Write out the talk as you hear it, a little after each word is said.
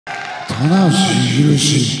棚橋宏、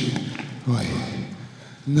おい、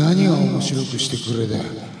何が面白くしてくれだよ。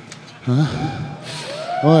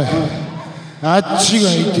おい、あっち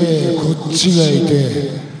がいてこっちがい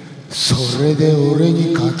て、それで俺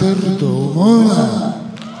に勝てると思うな。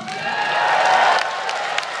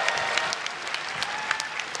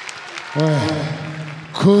おい、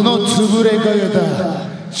この潰れかけた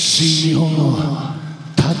新日本を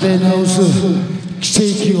立て直す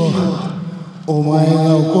奇跡をお前が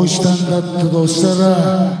起こしたんだったとした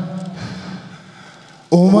ら、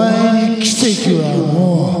お前に奇跡は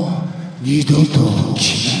もう二度と起き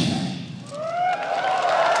ない。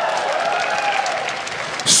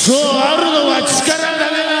そうあるのは力だ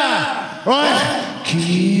けだ。おい、気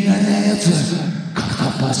に入らないやつ片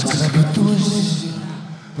っ端からぶっ飛ばして。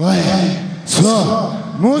おい、そ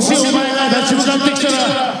う、もしお前が立ち向かってきたら、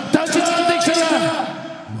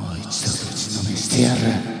もう一度ぶちのめしてやる。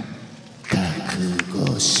覚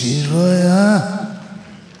悟しろよ。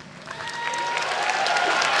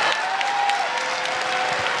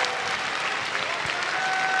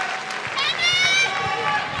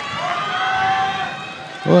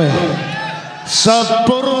おい、札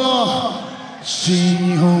幌の新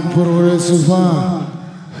日本プロレスファ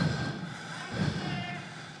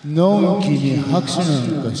ン、のんきに拍手な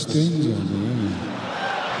んかしてんじゃね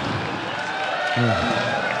え。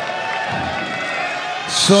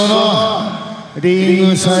そのリン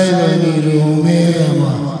グサイドにいるおめえら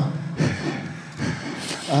も、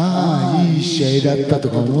ああいい試合だったと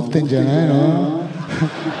か思ってんじゃないの。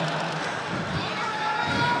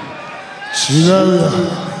違うよ、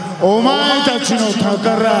お前たちの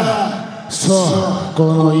宝。そう、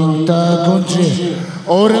このインターコンチ、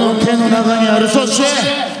俺の手の中にある。そして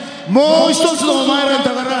もう一つのお前らの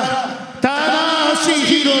宝、棚橋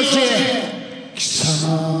宏。貴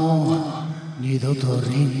様はもう二度と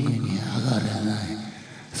リングに上がれない。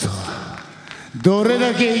そう、どれ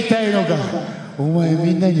だけ痛いのかお前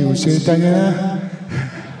みんなに教えてあげな。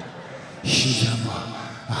膝も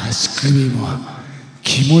足首も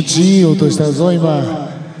気持ちいい音したぞ今。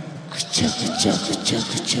くちゃくちゃくちゃく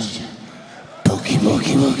ちゃ、ボキボ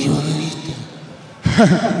キボキボキっ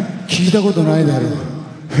て聞いたことないだろう。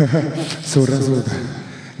そりゃそうだ、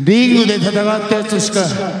リングで戦ったやつしか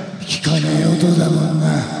聞かねえ音だもんな。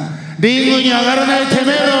リングに上がらないて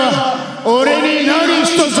めえらは俺に何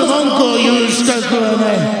一つ文句を言う資格は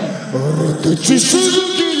ない。俺たち鈴木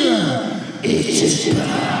が一番。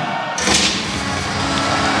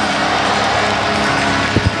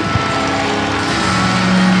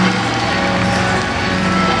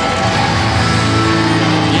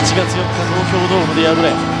1月4日東京ドームで敗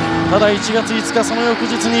れ、ただ1月5日その翌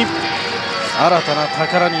日に新たな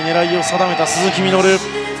宝に狙いを定めた鈴木みのる。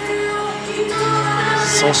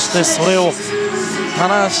そしてそれを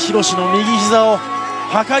棚橋宏の右膝を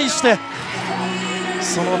破壊して、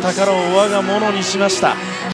その宝を我が物にしました。